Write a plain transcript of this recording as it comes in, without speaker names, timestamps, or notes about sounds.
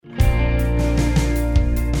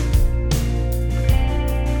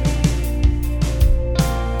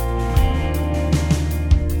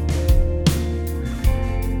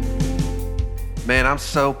I'm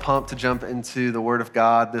so pumped to jump into the Word of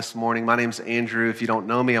God this morning. My name's Andrew. If you don't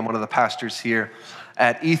know me, I'm one of the pastors here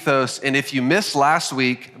at Ethos. And if you missed last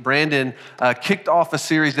week, Brandon kicked off a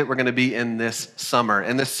series that we're going to be in this summer.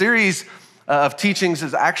 And the series of teachings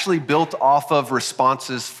is actually built off of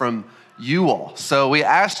responses from you all. So we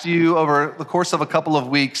asked you over the course of a couple of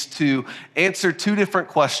weeks to answer two different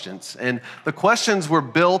questions. And the questions were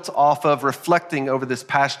built off of reflecting over this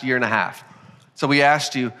past year and a half. So we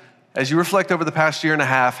asked you, as you reflect over the past year and a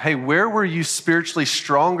half, hey, where were you spiritually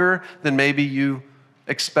stronger than maybe you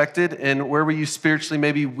expected? And where were you spiritually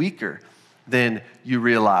maybe weaker than you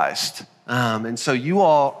realized? And so you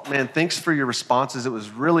all, man, thanks for your responses. It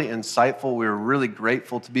was really insightful. We were really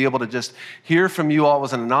grateful to be able to just hear from you all. It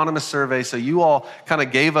was an anonymous survey, so you all kind of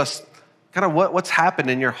gave us kind of what's happened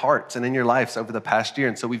in your hearts and in your lives over the past year.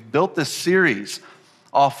 And so we've built this series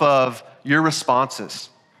off of your responses.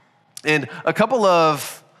 And a couple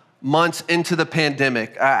of months into the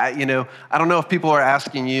pandemic, I don't know if people are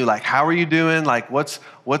asking you, like, how are you doing? Like,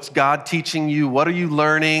 what's God teaching you? What are you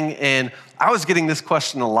learning? And I was getting this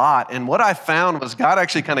question a lot. And what I found was God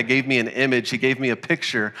actually kind of gave me an image. He gave me a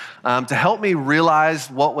picture to help me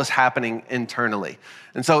realize what was happening internally.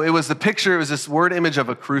 And so it was this word image of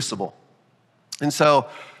a crucible. And so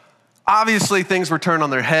obviously things were turned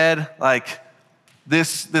on their head. Like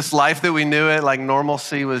this life that we knew it, like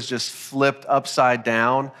normalcy was just flipped upside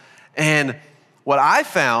down. And what I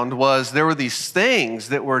found was there were these things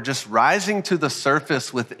that were just rising to the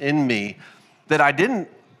surface within me that I didn't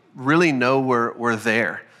really know were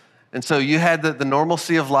there. And so you had the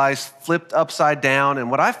normalcy of life flipped upside down. And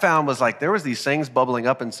what I found was like there was these things bubbling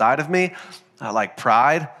up inside of me, like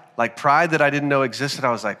pride that I didn't know existed.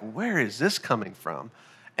 I was like, where is this coming from?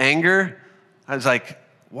 Anger. I was like,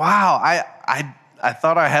 wow, I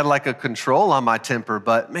thought I had like a control on my temper,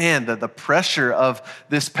 but man, the pressure of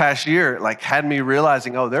this past year like had me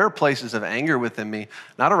realizing, oh, there are places of anger within me,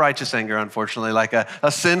 not a righteous anger, unfortunately, like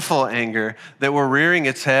a sinful anger that were rearing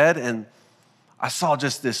its head. And I saw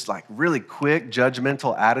just this like really quick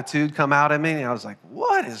judgmental attitude come out of me. And I was like,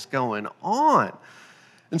 what is going on?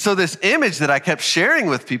 And so this image that I kept sharing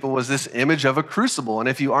with people was this image of a crucible. And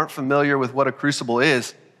if you aren't familiar with what a crucible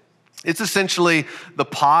is, it's essentially the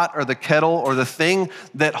pot or the kettle or the thing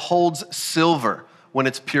that holds silver when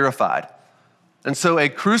it's purified. And so a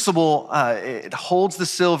crucible, it holds the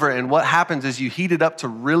silver, and what happens is you heat it up to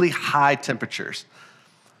really high temperatures.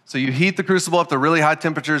 So you heat the crucible up to really high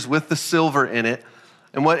temperatures with the silver in it,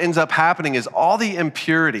 and what ends up happening is all the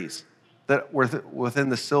impurities that were within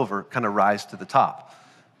the silver kind of rise to the top.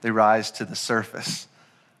 They rise to the surface.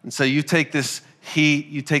 And so you take this heat,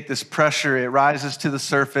 you take this pressure, it rises to the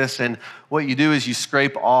surface, and what you do is you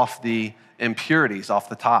scrape off the impurities off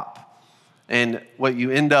the top. And what you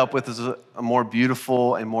end up with is a more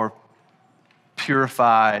beautiful and more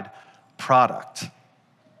purified product.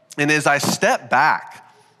 And as I step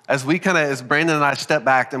back, as Brandon and I stepped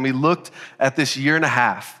back and we looked at this year and a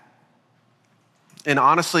half, and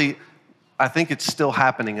honestly, I think it's still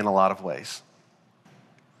happening in a lot of ways.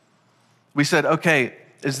 We said, okay,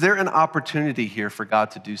 is there an opportunity here for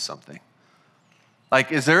God to do something?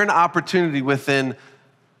 Like, is there an opportunity within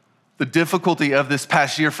the difficulty of this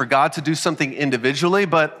past year for God to do something individually,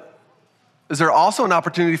 but is there also an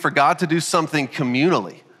opportunity for God to do something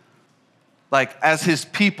communally? Like, as his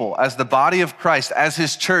people, as the body of Christ, as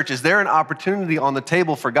his church, is there an opportunity on the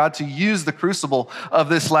table for God to use the crucible of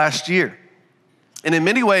this last year? And in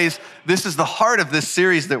many ways, this is the heart of this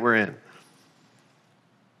series that we're in.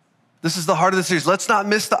 This is the heart of the series. Let's not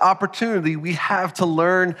miss the opportunity we have to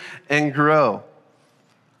learn and grow.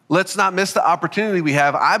 Let's not miss the opportunity we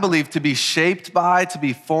have, I believe, to be shaped by, to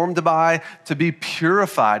be formed by, to be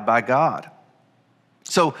purified by God.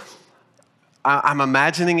 So I'm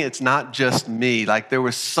imagining it's not just me. Like there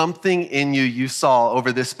was something in you saw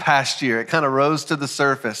over this past year. It kind of rose to the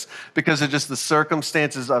surface because of just the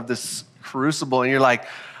circumstances of this crucible. And you're like,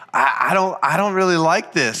 I don't really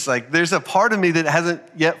like this. Like there's a part of me that hasn't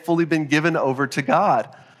yet fully been given over to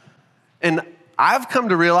God. And I've come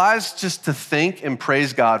to realize just to thank and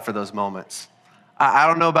praise God for those moments. I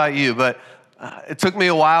don't know about you, but it took me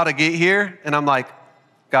a while to get here. And I'm like,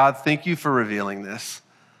 God, thank you for revealing this.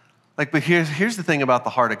 Like, but here's the thing about the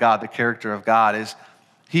heart of God, the character of God is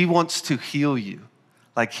he wants to heal you.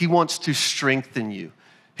 Like he wants to strengthen you.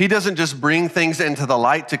 He doesn't just bring things into the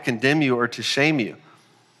light to condemn you or to shame you.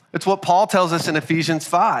 It's what Paul tells us in Ephesians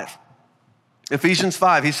 5. Ephesians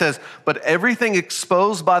 5, he says, but everything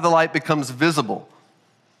exposed by the light becomes visible,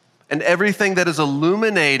 and everything that is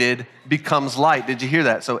illuminated becomes light. Did you hear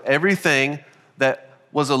that? So everything that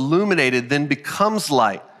was illuminated then becomes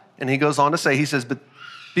light. And he goes on to say, he says, but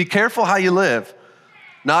be careful how you live,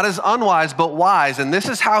 not as unwise, but wise. And this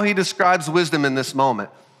is how he describes wisdom in this moment.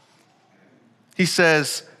 He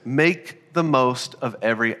says, make the most of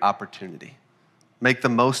every opportunity. Make the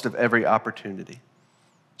most of every opportunity.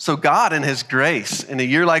 So God, in his grace, in a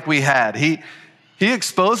year like we had, he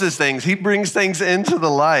exposes things. He brings things into the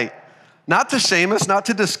light, not to shame us, not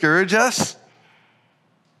to discourage us,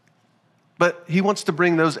 but he wants to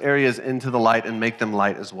bring those areas into the light and make them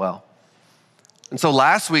light as well. And so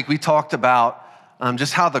last week we talked about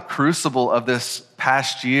just how the crucible of this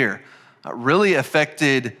past year really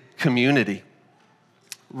affected community,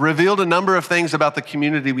 revealed a number of things about the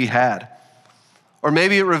community we had. Or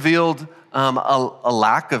maybe it revealed a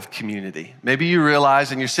lack of community. Maybe you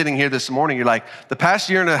realize, and you're sitting here this morning, you're like, the past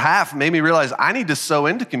year and a half made me realize I need to sow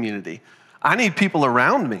into community. I need people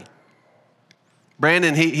around me.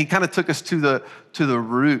 Brandon, he kind of took us to the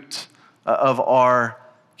root of our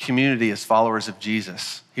community as followers of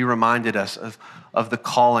Jesus. He reminded us of the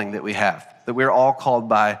calling that we have, that we're all called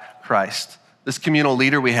by Christ. This communal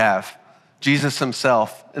leader we have, Jesus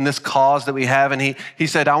himself, and this cause that we have. And he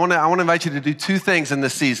said, I want to invite you to do two things in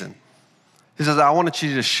this season. He says, I want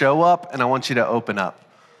you to show up and I want you to open up.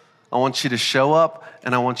 I want you to show up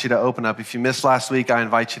and I want you to open up. If you missed last week, I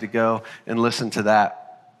invite you to go and listen to that.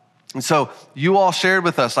 And so you all shared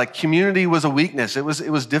with us, like community was a weakness. It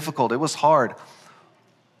was difficult. It was hard.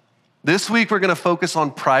 This week, we're going to focus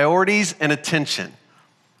on priorities and attention.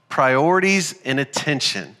 Priorities and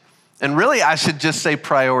attention. And really, I should just say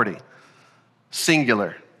priority.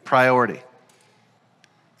 Singular, priority.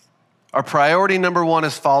 Our priority number one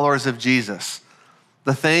as followers of Jesus,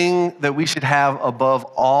 the thing that we should have above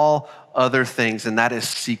all other things, and that is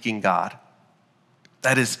seeking God.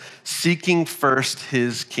 That is seeking first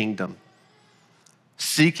his kingdom,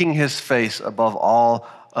 seeking his face above all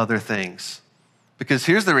other things. Because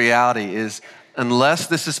here's the reality is, unless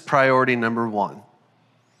this is priority number one,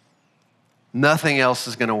 nothing else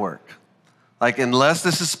is gonna work. Like, unless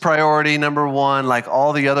this is priority number one, like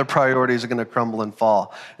all the other priorities are gonna crumble and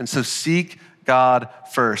fall. And so seek God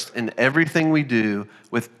first in everything we do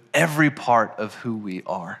with every part of who we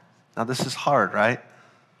are. Now, this is hard, right?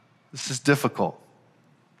 This is difficult.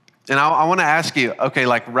 And I wanna ask you, okay,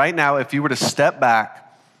 like right now, if you were to step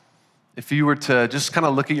back, if you were to just kind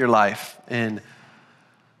of look at your life and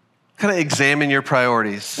kind of examine your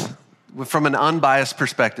priorities from an unbiased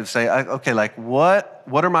perspective, say, okay, like what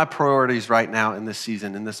are my priorities right now in this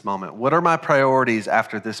season, in this moment? What are my priorities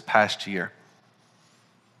after this past year?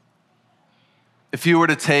 If you were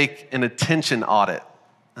to take an attention audit,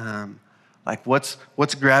 like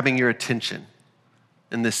what's grabbing your attention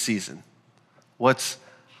in this season? What's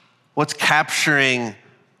capturing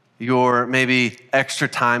your maybe extra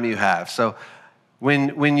time you have? So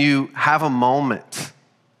when you have a moment,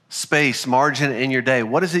 space, margin in your day,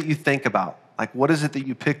 what is it you think about? Like, what is it that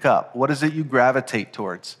you pick up? What is it you gravitate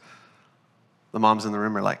towards? The moms in the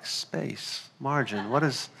room are like, space, margin, what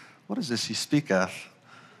is this you speak of?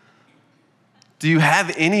 Do you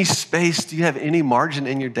have any space? Do you have any margin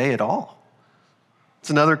in your day at all? It's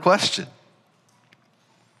another question.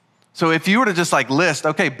 So if you were to just like list,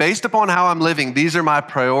 okay, based upon how I'm living, these are my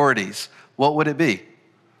priorities, what would it be?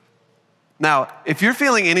 Now, if you're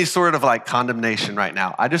feeling any sort of like condemnation right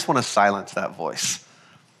now, I just want to silence that voice.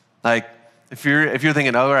 Like, if you're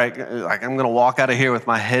thinking, all right, like I'm going to walk out of here with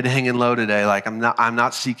my head hanging low today, like I'm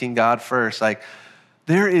not seeking God first. Like,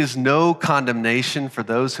 there is no condemnation for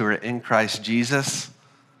those who are in Christ Jesus.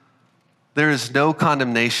 There is no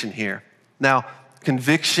condemnation here. Now,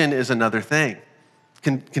 conviction is another thing.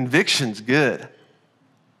 Conviction's good.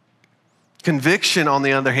 Conviction, on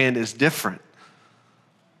the other hand, is different.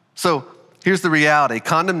 So here's the reality.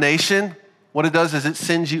 Condemnation, what it does is it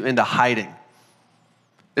sends you into hiding.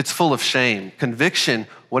 It's full of shame. Conviction,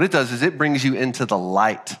 what it does is it brings you into the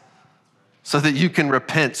light so that you can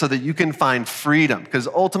repent, so that you can find freedom. Because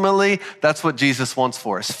ultimately, that's what Jesus wants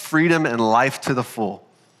for us, freedom and life to the full.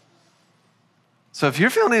 So if you're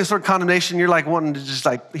feeling any sort of condemnation, you're like wanting to just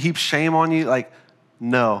like heap shame on you, like,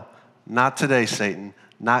 no, not today, Satan.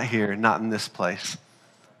 Not here, not in this place.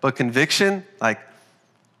 But conviction, like,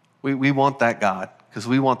 we want that, God, because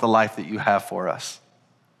we want the life that you have for us.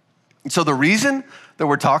 And so the reason that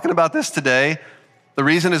we're talking about this today, the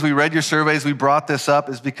reason as we read your surveys, we brought this up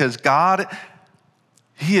is because God,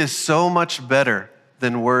 he is so much better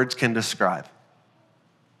than words can describe.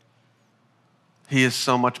 He is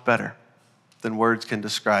so much better than words can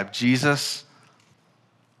describe. Jesus,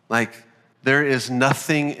 like, there is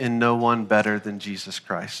nothing and no one better than Jesus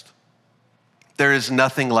Christ. There is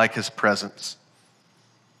nothing like his presence.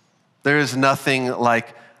 There is nothing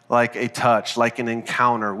like a touch, like an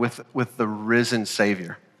encounter with the risen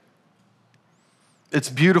Savior. It's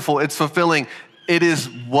beautiful. It's fulfilling. It is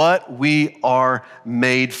what we are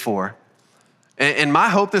made for. And my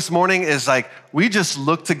hope this morning is like we just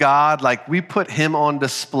look to God, like we put him on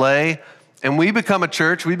display, and we become a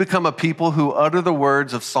church, we become a people who utter the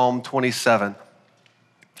words of Psalm 27.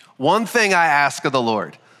 One thing I ask of the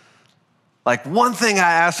Lord,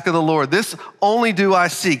 this only do I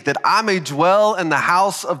seek, that I may dwell in the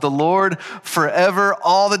house of the Lord forever,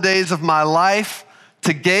 all the days of my life,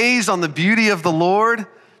 to gaze on the beauty of the Lord,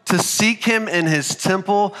 to seek him in his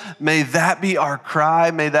temple. May that be our cry.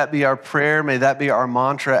 May that be our prayer. May that be our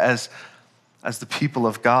mantra as the people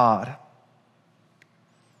of God.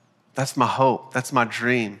 That's my hope. That's my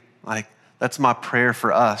dream. Like, that's my prayer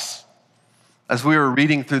for us. As we were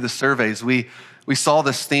reading through the surveys, we saw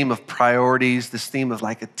this theme of priorities, this theme of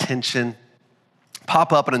like attention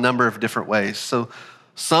pop up in a number of different ways. So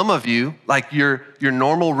some of you, like your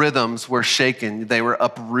normal rhythms were shaken. They were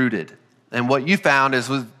uprooted. And what you found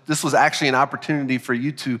this was actually an opportunity for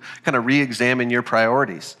you to kind of re-examine your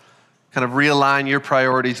priorities, kind of realign your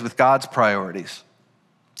priorities with God's priorities.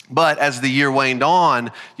 But as the year waned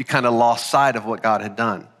on, you kind of lost sight of what God had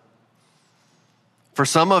done. For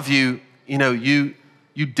some of you,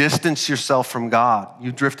 you distanced yourself from God.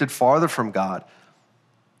 You drifted farther from God.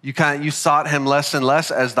 You sought him less and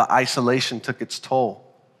less as the isolation took its toll.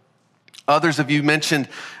 Others of you mentioned,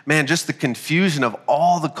 just the confusion of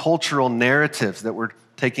all the cultural narratives that were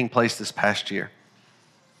taking place this past year.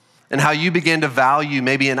 And how you began to value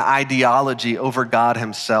maybe an ideology over God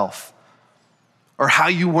himself. Or how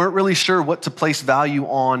you weren't really sure what to place value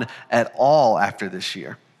on at all after this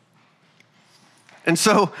year. And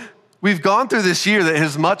so we've gone through this year that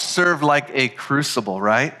has much served like a crucible,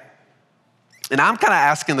 right? And I'm kind of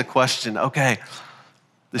asking the question, okay,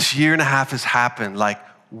 this year and a half has happened. Like,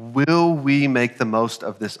 will we make the most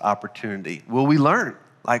of this opportunity? Will we learn?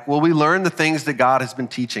 Will we learn the things that God has been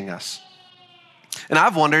teaching us? And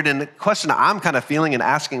I've wondered, and the question I'm kind of feeling and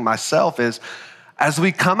asking myself is, as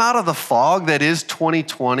we come out of the fog that is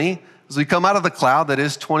 2020, as we come out of the cloud that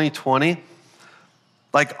is 2020,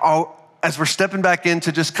 as we're stepping back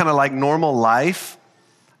into just kind of like normal life,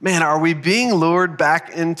 are we being lured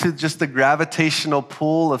back into just the gravitational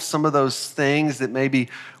pull of some of those things that maybe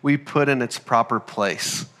we put in its proper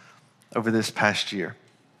place over this past year?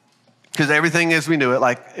 Because everything as we knew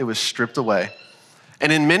it, it was stripped away.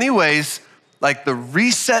 And in many ways, the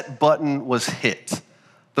reset button was hit.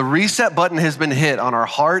 The reset button has been hit on our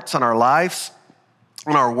hearts, on our lives,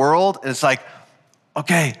 on our world. And it's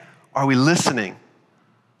okay, are we listening?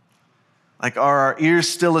 Are our ears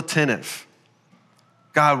still attentive?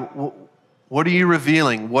 God, what are you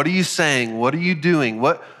revealing? What are you saying? What are you doing?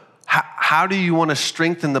 How do you want to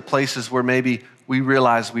strengthen the places where maybe we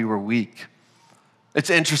realized we were weak? It's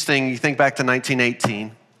interesting, you think back to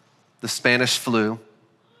 1918, the Spanish flu,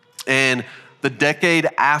 and the decade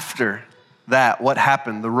after that, what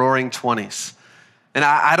happened? The Roaring 20s. And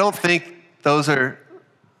I don't think those are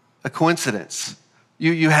a coincidence.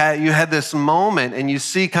 You had this moment, and you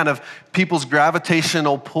see kind of people's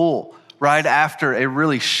gravitational pull right after a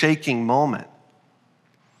really shaking moment.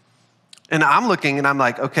 And I'm looking and I'm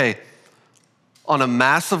like, okay, on a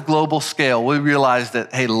massive global scale, we realize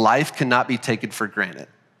that, hey, life cannot be taken for granted.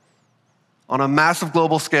 On a massive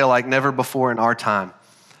global scale like never before in our time.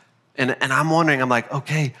 And I'm wondering, I'm like,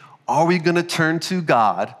 okay, are we gonna turn to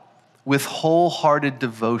God with wholehearted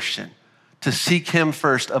devotion to seek him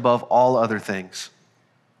first above all other things?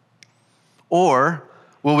 Or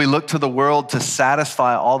will we look to the world to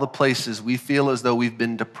satisfy all the places we feel as though we've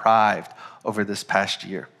been deprived over this past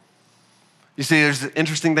year? You see, there's an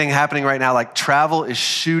interesting thing happening right now, travel is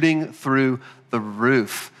shooting through the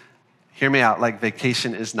roof. Hear me out,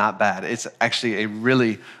 vacation is not bad. It's actually a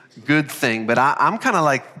really good thing, but I'm kind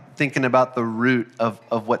of thinking about the root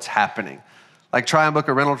of what's happening. Try and book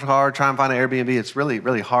a rental car, try and find an Airbnb, it's really,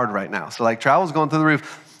 really hard right now. So travel's going through the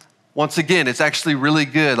roof. Once again, it's actually really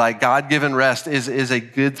good. God-given rest is a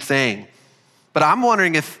good thing. But I'm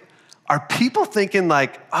wondering are people thinking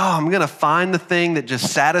I'm gonna find the thing that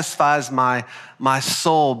just satisfies my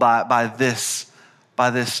soul by this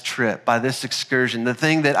trip, by this excursion, the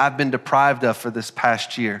thing that I've been deprived of for this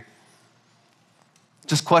past year?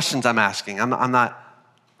 Just questions I'm asking. I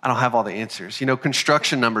don't have all the answers.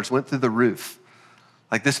 Construction numbers went through the roof.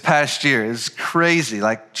 This past year is crazy.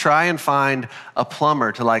 Try and find a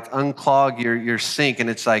plumber to unclog your sink. And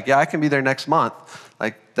it's yeah, I can be there next month.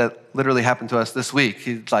 That literally happened to us this week.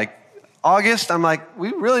 He's August? I'm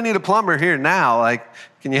we really need a plumber here now.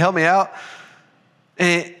 Can you help me out?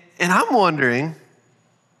 And I'm wondering,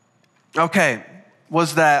 okay,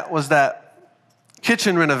 was that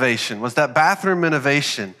kitchen renovation? Was that bathroom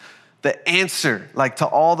renovation? The answer, like to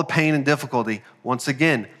all the pain and difficulty, once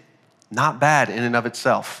again, not bad in and of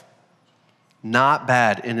itself. Not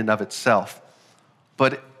bad in and of itself.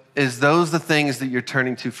 But is those the things that you're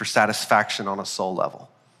turning to for satisfaction on a soul level?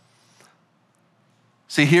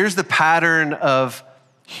 See, here's the pattern of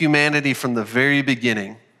humanity from the very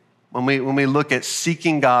beginning. When we look at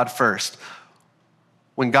seeking God first.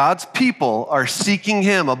 When God's people are seeking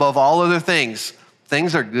him above all other things,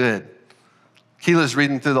 things are good. Keela's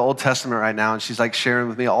reading through the Old Testament right now, and she's like sharing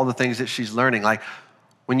with me all the things that she's learning. Like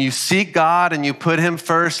when you seek God and you put him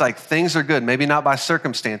first, like things are good. Maybe not by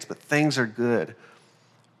circumstance, but things are good.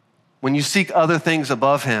 When you seek other things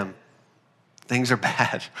above him, things are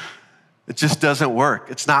bad. It just doesn't work.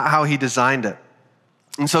 It's not how he designed it.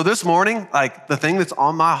 And so this morning, like the thing that's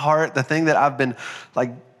on my heart, the thing that I've been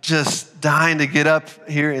like just dying to get up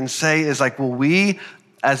here and say is like, will we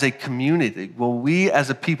as a community, will we as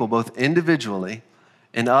a people, both individually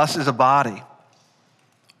and us as a body,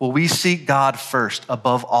 will we seek God first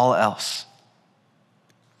above all else?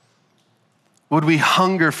 Would we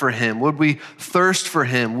hunger for him? Would we thirst for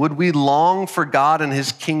him? Would we long for God and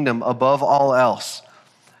his kingdom above all else?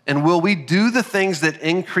 And will we do the things that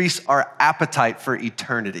increase our appetite for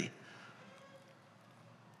eternity?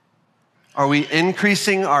 Are we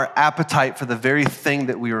increasing our appetite for the very thing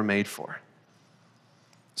that we were made for?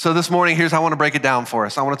 So this morning, here's how I want to break it down for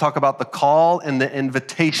us. I want to talk about the call and the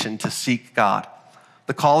invitation to seek God.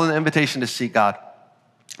 The call and the invitation to seek God.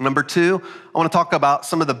 Number two, I want to talk about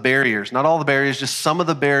some of the barriers, not all the barriers, just some of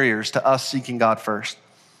the barriers to us seeking God first.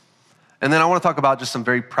 And then I want to talk about just some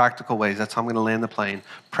very practical ways. That's how I'm going to land the plane.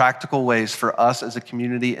 Practical ways for us as a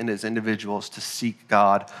community and as individuals to seek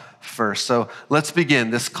God first. So let's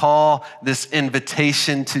begin. This call, this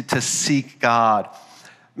invitation to seek God.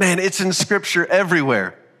 Man, it's in Scripture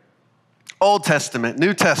everywhere. Old Testament,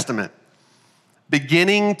 New Testament,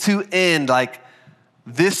 beginning to end, like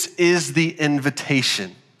this is the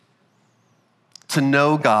invitation to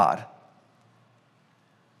know God,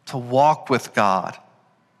 to walk with God,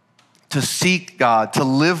 to seek God, to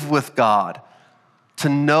live with God, to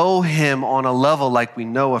know him on a level like we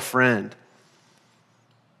know a friend.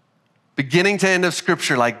 Beginning to end of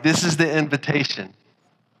Scripture, like this is the invitation.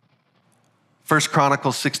 1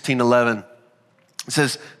 Chronicles 16:11, it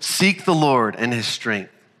says, seek the Lord and his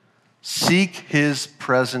strength. Seek his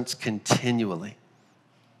presence continually.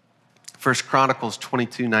 1 Chronicles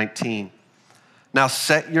 22:19, now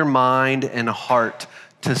set your mind and heart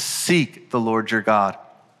to seek the Lord your God.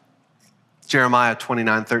 Jeremiah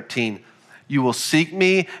 29:13, you will seek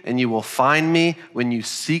me and you will find me when you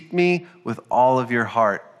seek me with all of your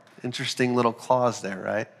heart. Interesting little clause there,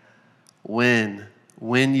 right? When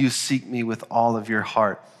you seek me with all of your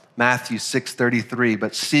heart. Matthew 6:33,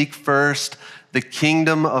 but seek first the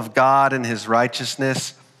kingdom of God and his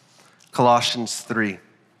righteousness. Colossians 3.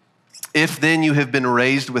 If then you have been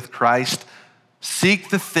raised with Christ, seek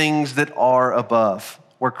the things that are above,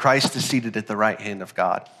 where Christ is seated at the right hand of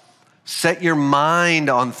God. Set your mind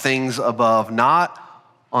on things above, not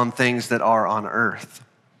on things that are on earth.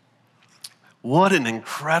 What an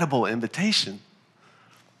incredible invitation.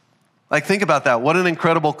 Like, think about that. What an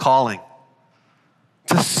incredible calling.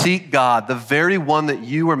 To seek God, the very one that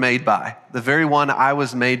you were made by, the very one I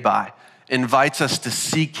was made by, invites us to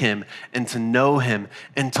seek him and to know him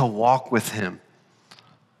and to walk with him.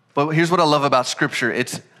 But here's what I love about Scripture.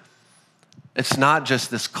 It's not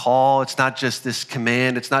just this call. It's not just this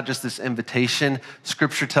command. It's not just this invitation.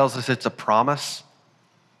 Scripture tells us it's a promise.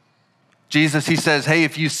 Jesus, he says, hey,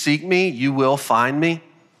 if you seek me, you will find me.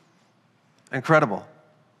 Incredible.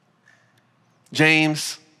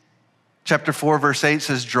 James chapter 4, verse 8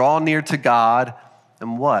 says, draw near to God,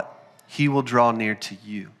 and what? He will draw near to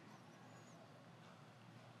you.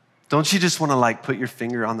 Don't you just want to like put your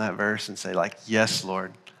finger on that verse and say like, yes,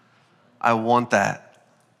 Lord, I want that.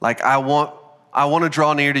 Like I want to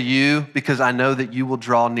draw near to you because I know that you will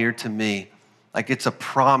draw near to me. Like it's a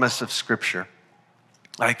promise of Scripture.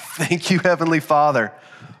 Like, thank you, Heavenly Father,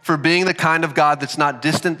 for being the kind of God that's not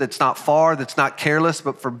distant, that's not far, that's not careless,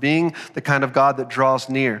 but for being the kind of God that draws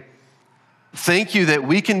near. Thank you that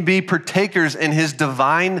we can be partakers in his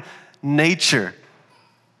divine nature.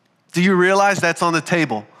 Do you realize that's on the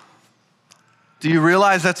table? Do you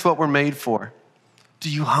realize that's what we're made for? Do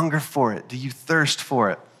you hunger for it? Do you thirst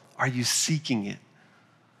for it? Are you seeking it?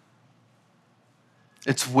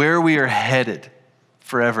 It's where we are headed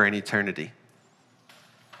forever in eternity.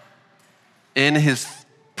 In his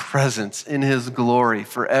presence, in his glory,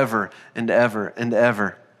 forever and ever and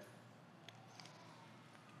ever.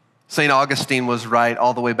 St. Augustine was right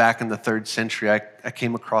all the way back in the 3rd century. I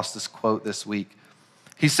came across this quote this week.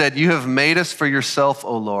 He said, you have made us for yourself,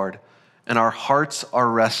 O Lord, and our hearts are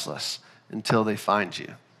restless until they find you.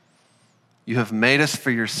 You have made us for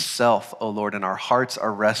yourself, O Lord, and our hearts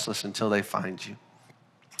are restless until they find you.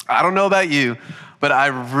 I don't know about you, but I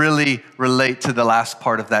really relate to the last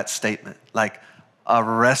part of that statement, like a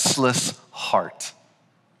restless heart.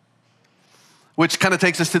 Which kind of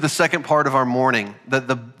takes us to the second part of our morning,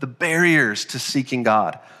 the barriers to seeking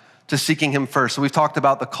God, to seeking him first. So we've talked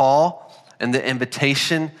about the call and the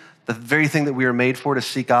invitation, the very thing that we are made for, to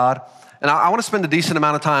seek God. And I want to spend a decent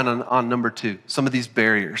amount of time on number two, some of these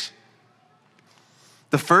barriers.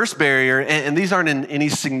 The first barrier, and these aren't in any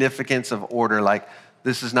significance of order, like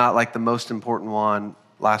this is not like the most important one,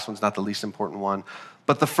 last one's not the least important one,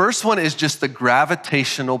 but the first one is just the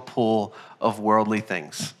gravitational pull of worldly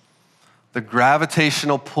things. The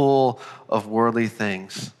gravitational pull of worldly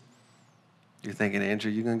things. You're thinking,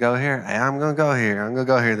 Andrew, you gonna go here? Hey, I'm gonna go here. I'm gonna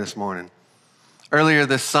go here this morning. Earlier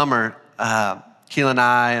this summer, Keela and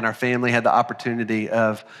I and our family had the opportunity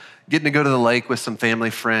of getting to go to the lake with some family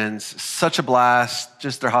friends. Such a blast.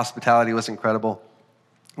 Just their hospitality was incredible.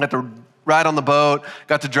 Got to ride on the boat,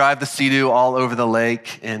 got to drive the Sea-Doo all over the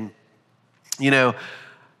lake, and,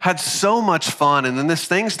 had so much fun. And then this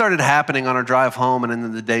thing started happening on our drive home and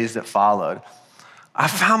in the days that followed. I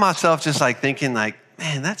found myself just thinking man,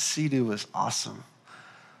 that Sea-Doo was awesome.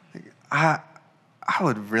 I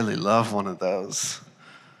would really love one of those.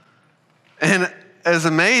 And it was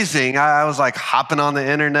amazing. I was hopping on the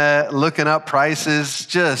internet, looking up prices,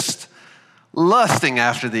 just lusting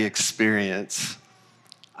after the experience.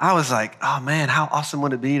 I was like, oh man, how awesome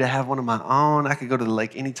would it be to have one of my own? I could go to the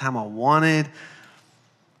lake anytime I wanted.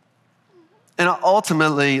 And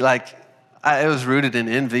ultimately, it was rooted in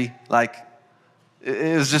envy.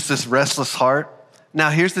 It was just this restless heart.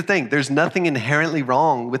 Now, here's the thing. There's nothing inherently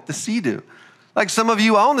wrong with the Sea-Doo. Some of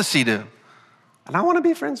you own the Sea-Doo, and I want to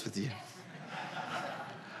be friends with you.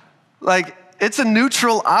 It's a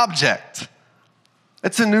neutral object.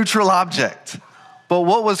 It's a neutral object. But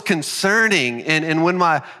what was concerning, and when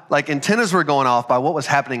my antennas were going off by what was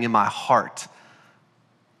happening in my heart,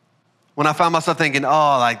 when I found myself thinking,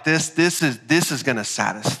 this is gonna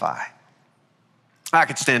satisfy. I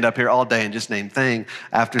could stand up here all day and just name thing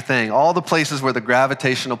after thing. All the places where the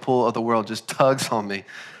gravitational pull of the world just tugs on me.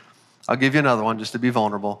 I'll give you another one just to be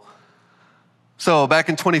vulnerable. So back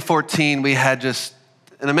in 2014, we had just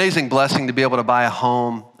an amazing blessing to be able to buy a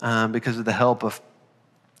home because of the help of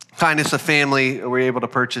kindness of family. We were able to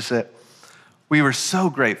purchase it. We were so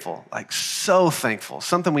grateful, so thankful,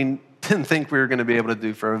 something we didn't think we were gonna be able to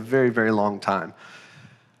do for a very, very long time.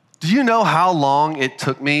 Do you know how long it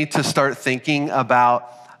took me to start thinking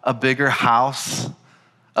about a bigger house,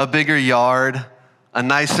 a bigger yard, a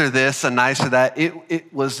nicer this, a nicer that?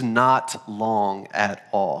 It was not long at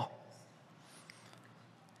all.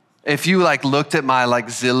 If you looked at my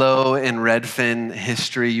Zillow and Redfin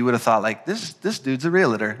history, you would have thought this dude's a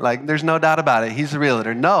realtor. There's no doubt about it. He's a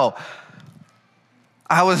realtor. No,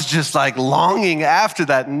 I was just longing after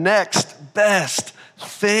that next best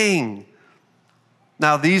thing.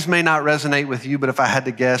 Now, these may not resonate with you, but if I had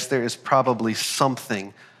to guess, there is probably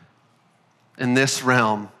something in this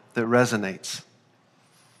realm that resonates.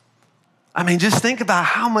 Just think about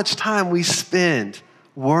how much time we spend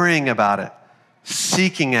worrying about it,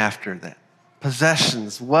 seeking after that,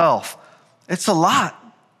 possessions, wealth. It's a lot.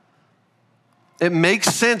 It makes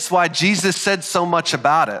sense why Jesus said so much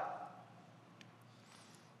about it.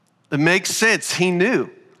 It makes sense. He knew.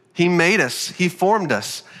 He made us. He formed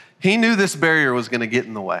us. He knew this barrier was going to get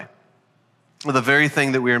in the way of the very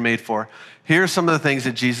thing that we are made for. Here are some of the things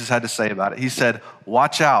that Jesus had to say about it. He said,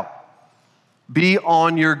 watch out. Be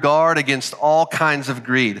on your guard against all kinds of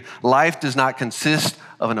greed. Life does not consist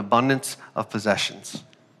of an abundance of possessions.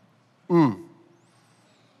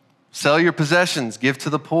 Sell your possessions, give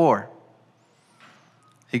to the poor.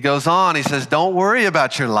 He goes on, he says, don't worry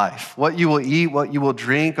about your life, what you will eat, what you will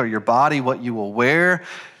drink, or your body, what you will wear.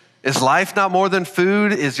 Is life not more than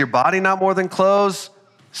food? Is your body not more than clothes?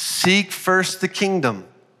 Seek first the kingdom.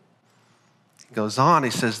 He goes on,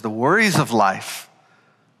 he says, the worries of life,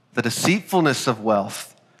 the deceitfulness of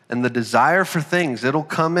wealth, and the desire for things, it'll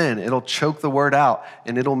come in, it'll choke the word out,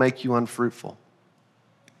 and it'll make you unfruitful.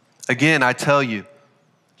 Again, I tell you,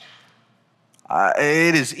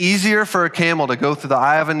 it is easier for a camel to go through the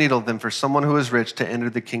eye of a needle than for someone who is rich to enter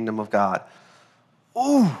the kingdom of God.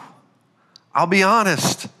 Ooh, I'll be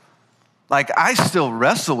honest. I still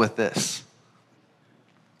wrestle with this.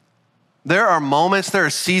 There are moments, there are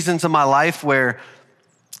seasons of my life where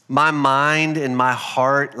my mind and my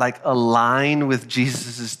heart align with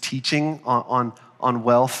Jesus' teaching on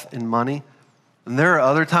wealth and money. And there are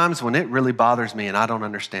other times when it really bothers me and I don't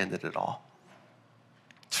understand it at all.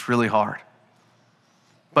 It's really hard.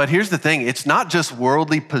 But here's the thing, it's not just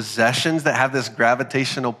worldly possessions that have this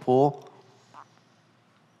gravitational pull.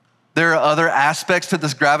 There are other aspects to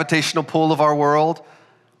this gravitational pull of our world.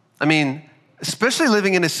 I mean, especially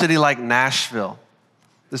living in a city like Nashville,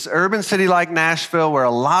 this urban city like Nashville where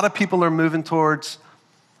a lot of people are moving towards,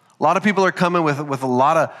 a lot of people are coming with a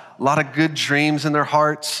lot of good dreams in their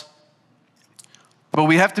hearts. But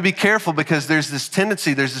we have to be careful because there's this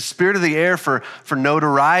tendency, there's the spirit of the air for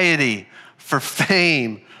notoriety, for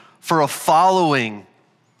fame, for a following,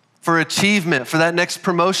 for achievement, for that next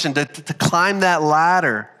promotion, to climb that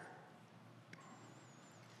ladder.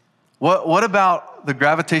 What about the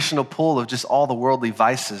gravitational pull of just all the worldly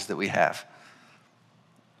vices that we have?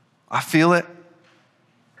 I feel it.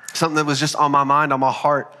 Something that was just on my mind, on my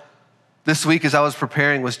heart this week as I was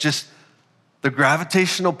preparing was just the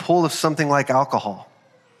gravitational pull of something like alcohol.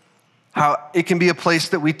 How it can be a place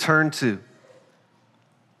that we turn to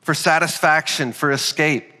for satisfaction, for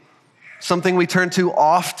escape. Something we turn to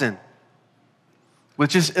often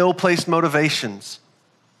with just ill-placed motivations.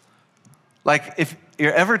 Like if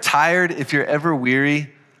you're ever tired, if you're ever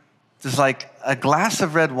weary, does like a glass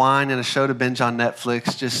of red wine and a show to binge on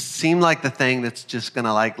Netflix just seem like the thing that's just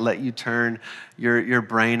gonna like let you turn your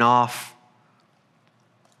brain off?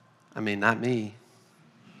 I mean, not me.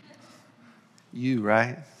 You,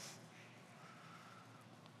 right?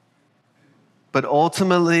 But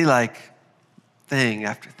ultimately, like thing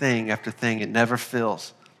after thing after thing, it never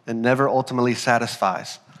fills. It never ultimately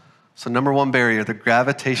satisfies. So number one barrier, the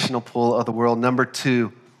gravitational pull of the world. Number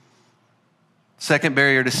two, second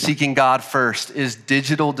barrier to seeking God first is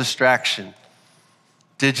digital distraction.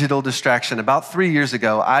 Digital distraction. About 3 years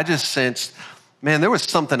ago, I just sensed, man, there was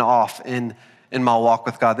something off in my walk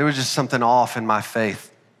with God. There was just something off in my faith.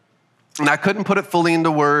 And I couldn't put it fully into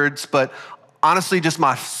words, but honestly, just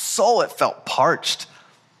my soul, it felt parched.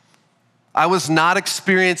 I was not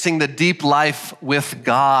experiencing the deep life with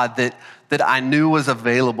God that I knew was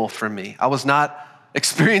available for me. I was not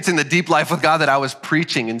experiencing the deep life with God that I was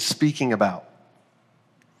preaching and speaking about.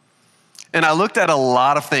 And I looked at a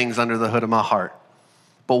lot of things under the hood of my heart.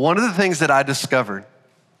 But one of the things that I discovered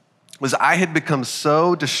was I had become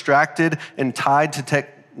so distracted and tied to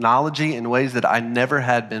technology in ways that I never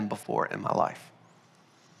had been before in my life.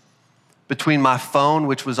 Between my phone,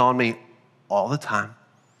 which was on me all the time,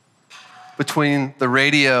 between the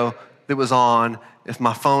radio that was on if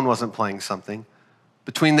my phone wasn't playing something,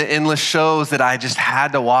 between the endless shows that I just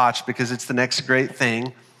had to watch because it's the next great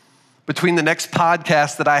thing, between the next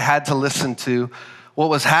podcast that I had to listen to, what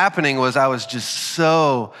was happening was I was just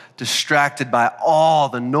so distracted by all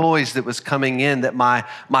the noise that was coming in that my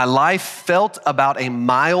life felt about a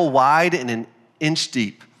mile wide and an inch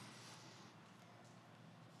deep.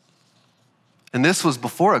 And this was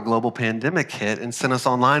before a global pandemic hit and sent us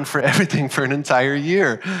online for everything for an entire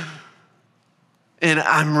year. And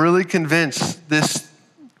I'm really convinced this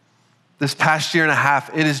past year and a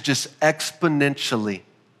half, it has just exponentially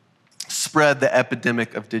spread the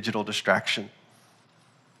epidemic of digital distraction.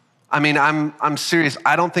 I mean, I'm serious.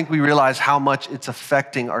 I don't think we realize how much it's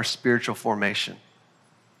affecting our spiritual formation.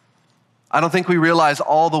 I don't think we realize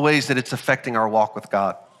all the ways that it's affecting our walk with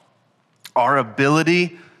God. Our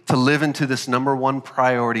ability to live into this number one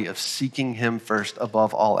priority of seeking Him first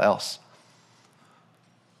above all else.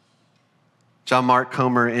 John Mark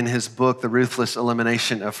Comer, in his book, The Ruthless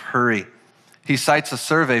Elimination of Hurry, he cites a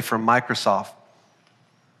survey from Microsoft.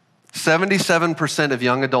 77% of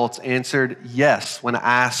young adults answered yes when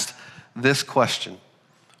asked this question.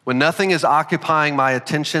 When nothing is occupying my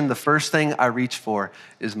attention, the first thing I reach for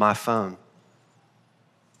is my phone.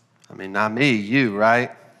 I mean, not me, you,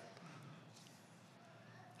 right?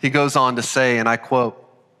 He goes on to say, and I quote,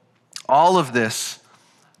 all of this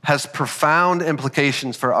has profound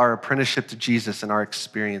implications for our apprenticeship to Jesus and our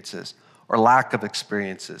experiences, or lack of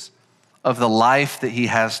experiences, of the life that He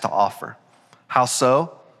has to offer. How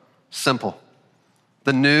so? Simple.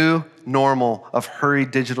 The new normal of hurried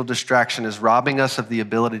digital distraction is robbing us of the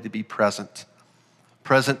ability to be present.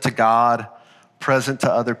 Present to God, present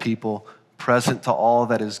to other people, present to all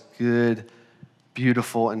that is good,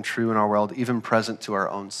 beautiful, and true in our world, even present to our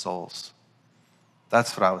own souls.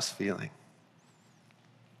 That's what I was feeling.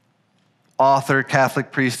 Author,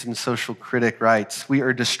 Catholic priest, and social critic writes, we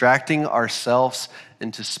are distracting ourselves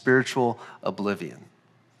into spiritual oblivion.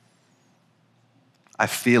 I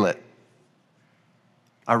feel it.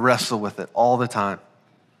 I wrestle with it all the time.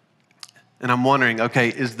 And I'm wondering, okay,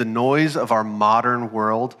 is the noise of our modern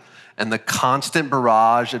world and the constant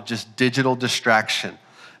barrage of just digital distraction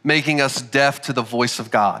making us deaf to the voice of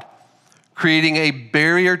God, creating a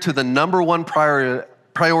barrier to the number one priority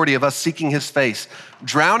priority of us seeking his face,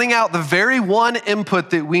 drowning out the very one input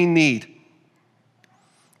that we need,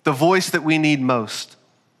 the voice that we need most.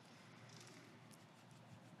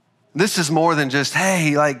 This is more than just,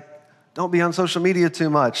 hey, don't be on social media too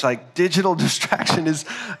much. Digital distraction is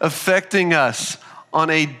affecting us on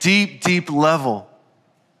a deep, deep level.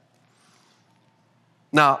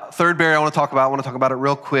 Now, third barrier I want to talk about it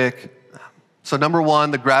real quick. So number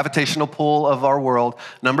one, the gravitational pull of our world.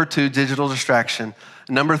 Number two, digital distraction.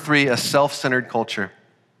 Number three, a self-centered culture.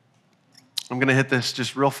 I'm going to hit this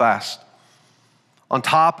just real fast. On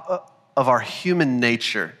top of our human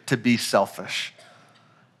nature to be selfish,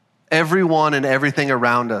 everyone and everything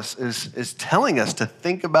around us is telling us to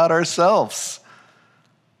think about ourselves.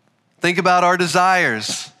 Think about our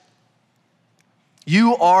desires.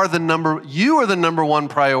 You are the number one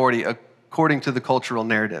priority according to the cultural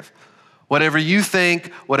narrative. Whatever you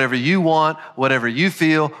think, whatever you want, whatever you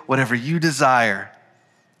feel, whatever you desire.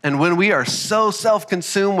 And when we are so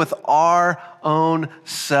self-consumed with our own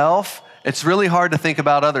self, it's really hard to think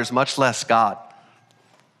about others, much less God.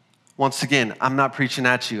 Once again, I'm not preaching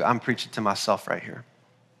at you, I'm preaching to myself right here.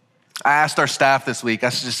 I asked our staff this week, I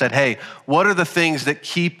just said, hey, what are the things that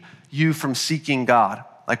keep you from seeking God?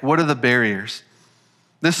 What are the barriers?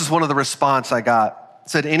 This is one of the response I got.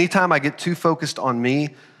 It said, anytime I get too focused on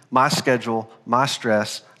me, my schedule, my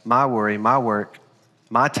stress, my worry, my work,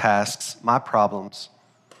 my tasks, my problems,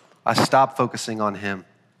 I stop focusing on him.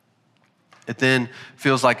 It then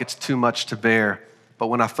feels like it's too much to bear. But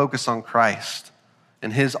when I focus on Christ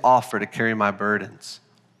and his offer to carry my burdens,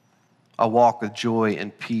 I walk with joy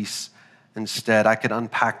and peace instead. I could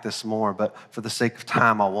unpack this more, but for the sake of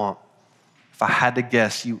time, I won't. If I had to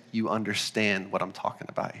guess, you understand what I'm talking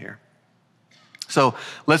about here. So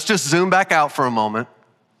let's just zoom back out for a moment,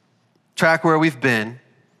 track where we've been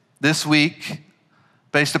this week,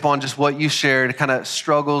 based upon just what you shared, kind of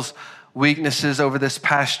struggles, weaknesses over this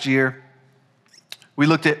past year. We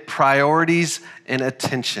looked at priorities and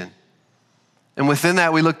attention. And within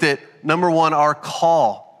that, we looked at, number one, our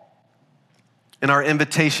call and our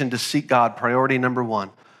invitation to seek God, priority number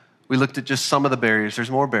one. We looked at just some of the barriers. There's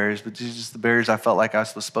more barriers, but these are just the barriers I felt like I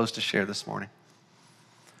was supposed to share this morning.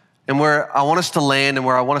 And where I want us to land and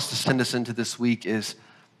where I want us to send us into this week is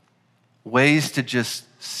ways to just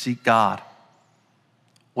seek God,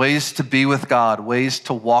 ways to be with God, ways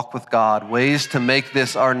to walk with God, ways to make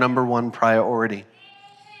this our number one priority.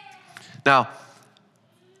 Now,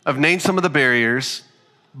 I've named some of the barriers,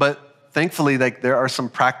 but thankfully, there are some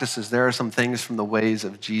practices, there are some things from the ways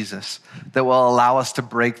of Jesus that will allow us to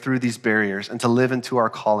break through these barriers and to live into our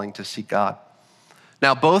calling to seek God.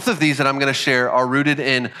 Now, both of these that I'm going to share are rooted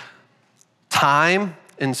in time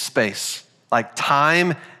and space,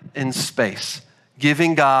 time and space,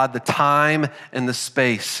 giving God the time and the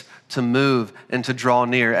space to move and to draw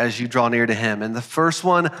near as you draw near to him. And the first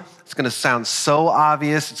one, it's going to sound so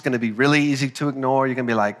obvious. It's going to be really easy to ignore. You're going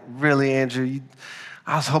to be like, really, Andrew?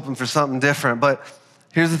 I was hoping for something different. But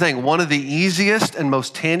here's the thing. One of the easiest and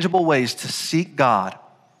most tangible ways to seek God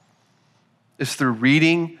is through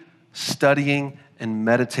reading, studying, and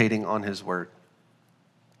meditating on his word.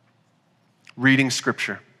 Reading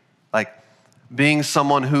scripture, being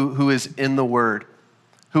someone who is in the word,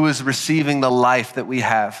 who is receiving the life that we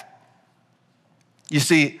have. You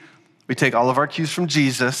see, we take all of our cues from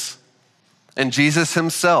Jesus, and Jesus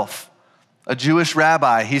himself, a Jewish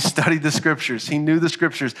rabbi, he studied the scriptures. He knew the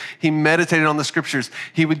scriptures. He meditated on the scriptures.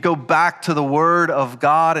 He would go back to the word of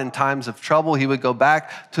God in times of trouble. He would go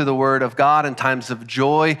back to the word of God in times of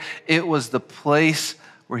joy. It was the place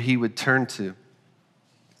where he would turn to.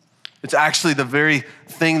 It's actually the very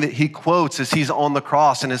thing that he quotes as he's on the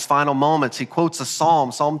cross in his final moments. He quotes a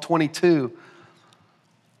psalm, Psalm 22.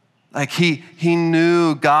 He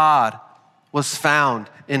knew God was found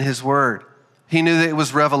in his word. He knew that it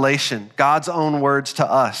was revelation, God's own words to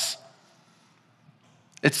us.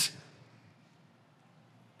 It's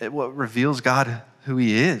what reveals God who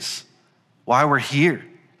he is, why we're here,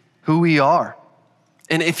 who we are.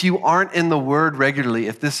 And if you aren't in the word regularly,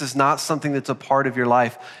 if this is not something that's a part of your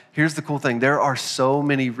life, here's the cool thing. There are so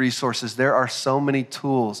many resources. There are so many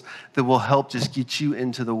tools that will help just get you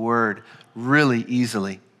into the word really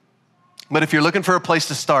easily. But if you're looking for a place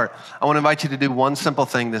to start, I want to invite you to do one simple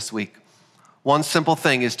thing this week. One simple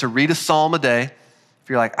thing is to read a psalm a day. If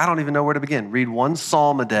you're like, I don't even know where to begin, read one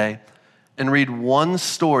psalm a day and read one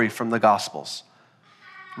story from the Gospels.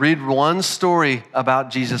 Read one story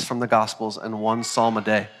about Jesus from the Gospels and one psalm a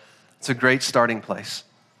day. It's a great starting place.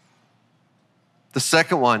 The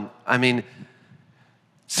second one,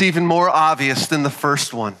 it's even more obvious than the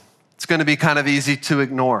first one. It's going to be kind of easy to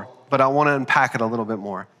ignore, but I want to unpack it a little bit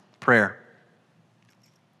more. Prayer.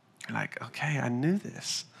 You're like, okay, I knew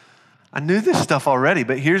this. I knew this stuff already,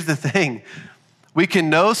 but here's the thing. We can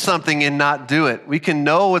know something and not do it. We can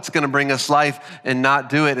know what's going to bring us life and not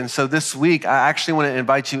do it. And so this week, I actually want to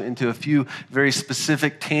invite you into a few very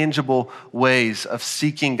specific, tangible ways of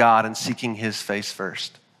seeking God and seeking his face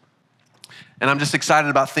first. And I'm just excited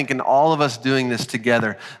about thinking all of us doing this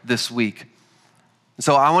together this week.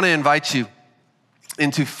 So I want to invite you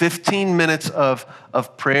into 15 minutes of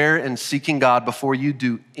prayer and seeking God before you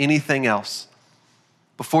do anything else.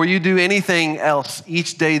 Before you do anything else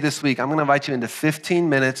each day this week, I'm going to invite you into 15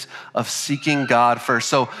 minutes of seeking God first.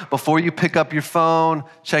 So before you pick up your phone,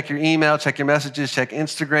 check your email, check your messages, check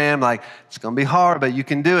Instagram, like it's going to be hard, but you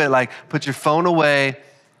can do it. Like put your phone away,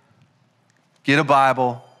 get a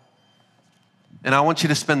Bible, and I want you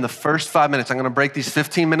to spend the first 5 minutes. I'm going to break these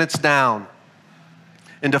 15 minutes down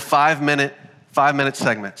into 5-minute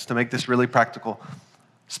segments to make this really practical.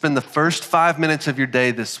 Spend the first 5 minutes of your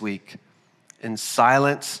day this week in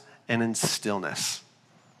silence and in stillness.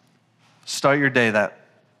 Start your day that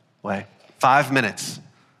way. 5 minutes.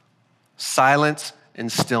 Silence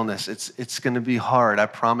and stillness. It's going to be hard, I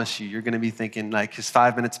promise you. You're going to be thinking like his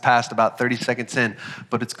 5 minutes passed about 30 seconds in,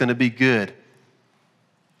 but it's going to be good.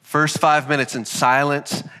 First 5 minutes in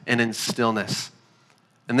silence and in stillness.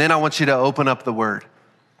 And then I want you to open up the Word.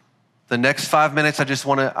 The next 5 minutes,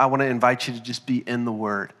 I want to invite you to just be in the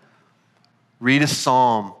Word. Read a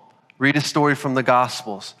psalm. Read a story from the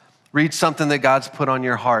Gospels. Read something that God's put on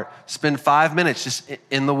your heart. Spend 5 minutes just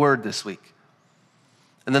in the Word this week.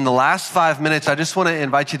 And then the last 5 minutes, I just want to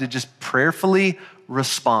invite you to just prayerfully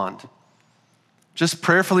respond. Just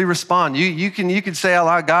prayerfully respond. You can say out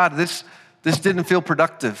loud, God, this didn't feel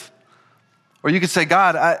productive. Or you could say,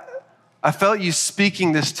 God, I felt you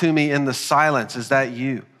speaking this to me in the silence. Is that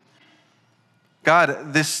you?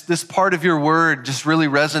 God, this part of your word just really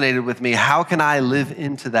resonated with me. How can I live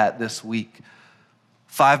into that this week?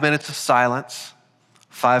 5 minutes of silence,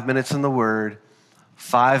 5 minutes in the word,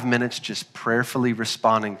 5 minutes just prayerfully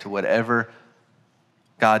responding to whatever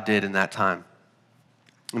God did in that time.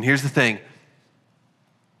 And here's the thing.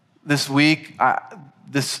 This week,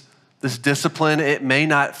 this discipline, it may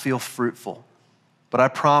not feel fruitful, but I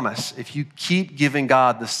promise if you keep giving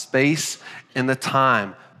God the space and the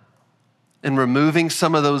time and removing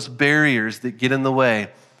some of those barriers that get in the way,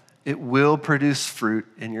 it will produce fruit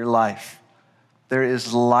in your life. There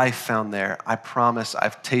is life found there. I promise.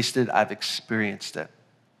 I've tasted, I've experienced it.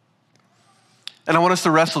 And I want us to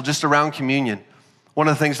wrestle just around communion. One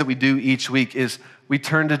of the things that we do each week is we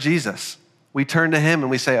turn to Jesus. We turn to him and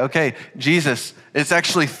we say, okay, Jesus, it's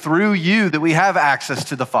actually through you that we have access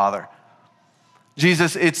to the Father.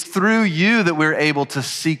 Jesus, it's through you that we're able to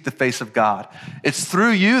seek the face of God. It's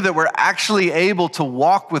through you that we're actually able to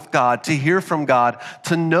walk with God, to hear from God,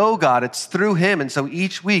 to know God. It's through him. And so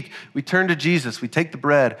each week we turn to Jesus, we take the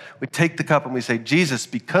bread, we take the cup, and we say, Jesus,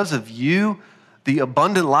 because of you, the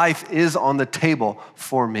abundant life is on the table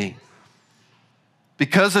for me.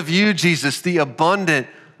 Because of you, Jesus, the abundant,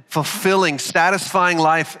 fulfilling, satisfying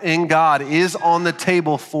life in God is on the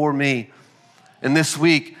table for me. And this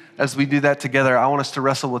week, as we do that together, I want us to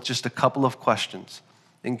wrestle with just a couple of questions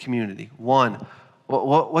in community. One,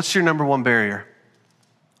 what's your number one barrier?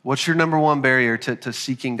 What's your number one barrier to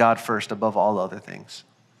seeking God first above all other things?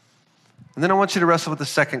 And then I want you to wrestle with the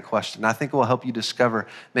second question. I think it will help you discover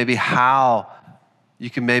maybe how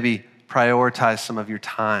you can maybe prioritize some of your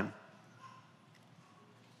time.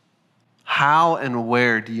 How and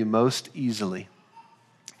where do you most easily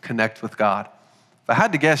connect with God? If I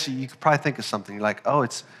had to guess, you could probably think of something. You're like, oh,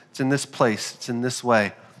 it's in this place, it's in this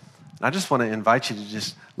way. And I just want to invite you to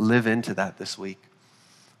just live into that this week.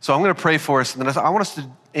 So I'm going to pray for us, and then I want us to,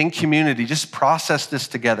 in community, just process this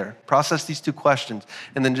together. Process these two questions,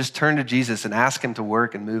 and then just turn to Jesus and ask him to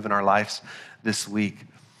work and move in our lives this week.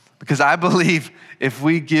 Because I believe if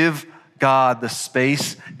we give God the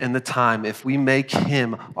space and the time, if we make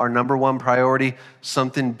him our number one priority,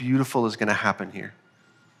 something beautiful is going to happen here.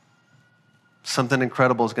 Something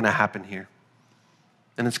incredible is going to happen here.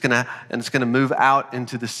 And it's going to move out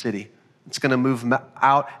into the city. It's going to move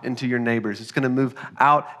out into your neighbors. It's going to move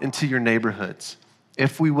out into your neighborhoods.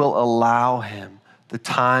 If we will allow him the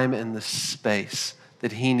time and the space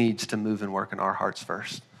that he needs to move and work in our hearts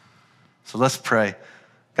first. So let's pray.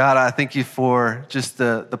 God, I thank you for just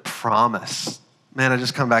the promise. Man, I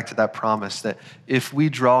just come back to that promise that if we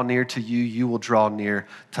draw near to you, you will draw near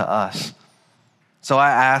to us. So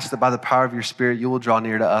I ask that by the power of your Spirit, you will draw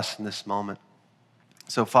near to us in this moment.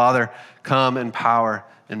 So Father, come in power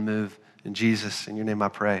and move. In Jesus, in your name I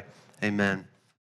pray, amen.